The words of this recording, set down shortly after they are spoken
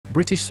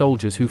British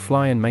soldiers who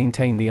fly and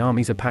maintain the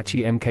Army's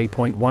Apache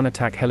Mk.1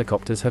 attack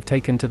helicopters have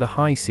taken to the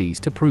high seas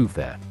to prove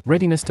their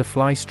readiness to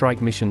fly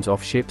strike missions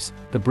off ships,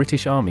 the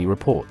British Army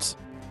reports.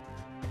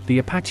 The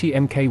Apache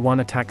Mk.1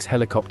 attacks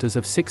helicopters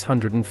of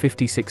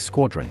 656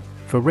 Squadron,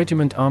 for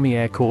Regiment Army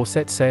Air Corps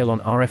set sail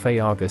on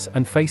RFA Argus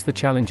and face the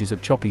challenges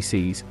of choppy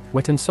seas,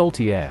 wet and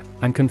salty air,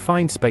 and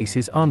confined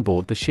spaces on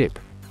board the ship.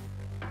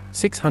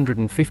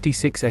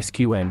 656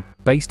 SQN,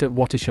 based at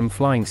Wattisham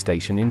Flying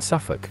Station in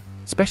Suffolk,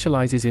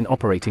 specializes in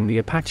operating the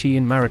Apache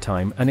in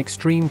maritime and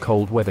extreme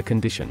cold weather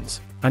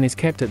conditions, and is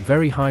kept at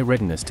very high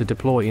readiness to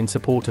deploy in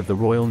support of the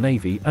Royal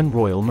Navy and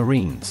Royal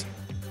Marines.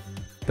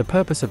 The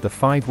purpose of the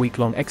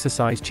 5-week-long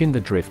exercise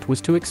Chinder Drift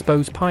was to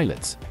expose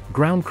pilots,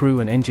 ground crew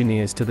and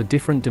engineers to the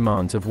different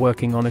demands of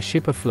working on a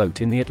ship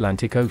afloat in the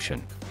Atlantic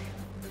Ocean.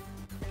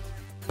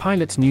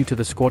 Pilots new to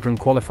the squadron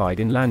qualified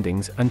in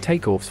landings and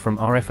takeoffs from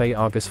RFA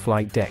Argus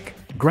flight deck.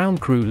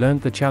 Ground crew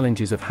learned the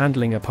challenges of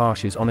handling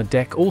Apaches on a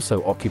deck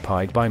also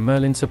occupied by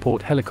Merlin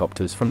support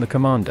helicopters from the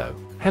Commando,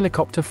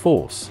 Helicopter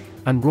Force,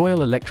 and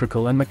Royal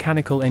Electrical and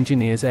Mechanical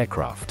Engineers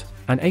aircraft,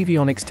 and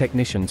avionics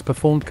technicians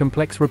performed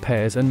complex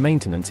repairs and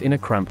maintenance in a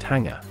cramped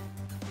hangar.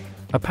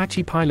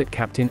 Apache pilot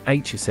Captain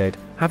H said,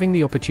 "Having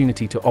the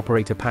opportunity to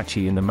operate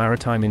Apache in the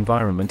maritime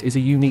environment is a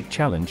unique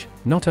challenge,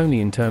 not only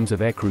in terms of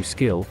aircrew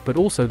skill but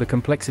also the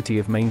complexity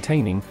of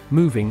maintaining,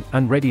 moving,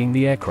 and readying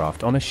the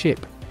aircraft on a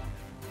ship.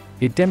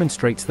 It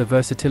demonstrates the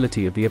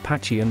versatility of the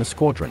Apache and the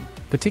squadron,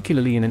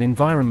 particularly in an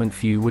environment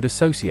few would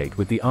associate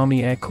with the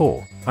Army Air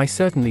Corps. I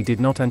certainly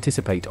did not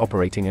anticipate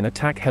operating an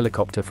attack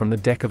helicopter from the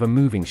deck of a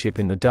moving ship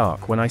in the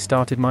dark when I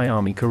started my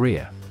Army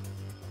career."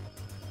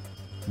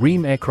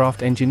 REAM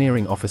Aircraft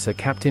Engineering Officer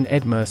Captain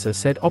Ed Mercer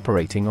said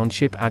operating on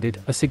ship added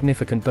a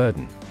significant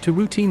burden to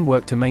routine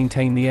work to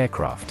maintain the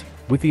aircraft,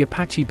 with the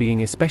Apache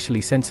being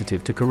especially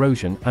sensitive to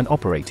corrosion and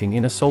operating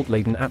in a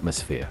salt-laden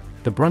atmosphere.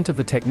 The brunt of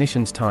the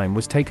technician's time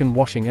was taken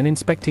washing and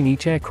inspecting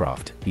each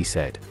aircraft, he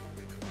said.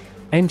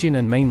 Engine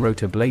and main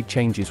rotor blade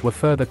changes were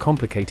further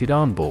complicated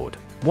on board.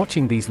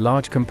 Watching these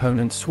large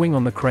components swing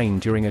on the crane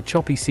during a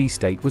choppy sea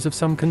state was of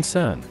some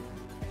concern.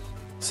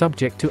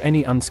 Subject to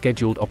any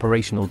unscheduled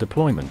operational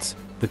deployments,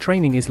 the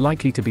training is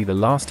likely to be the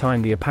last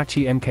time the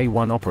Apache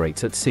Mk.1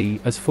 operates at sea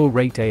as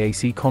full-rate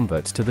AAC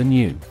converts to the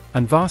new,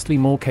 and vastly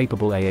more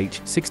capable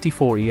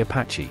AH-64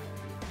 Apache.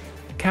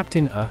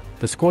 Captain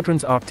the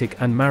squadron's Arctic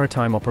and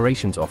Maritime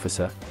Operations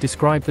Officer,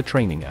 described the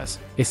training as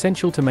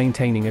essential to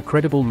maintaining a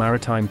credible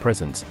maritime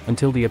presence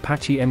until the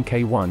Apache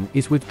Mk.1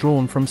 is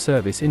withdrawn from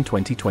service in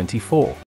 2024.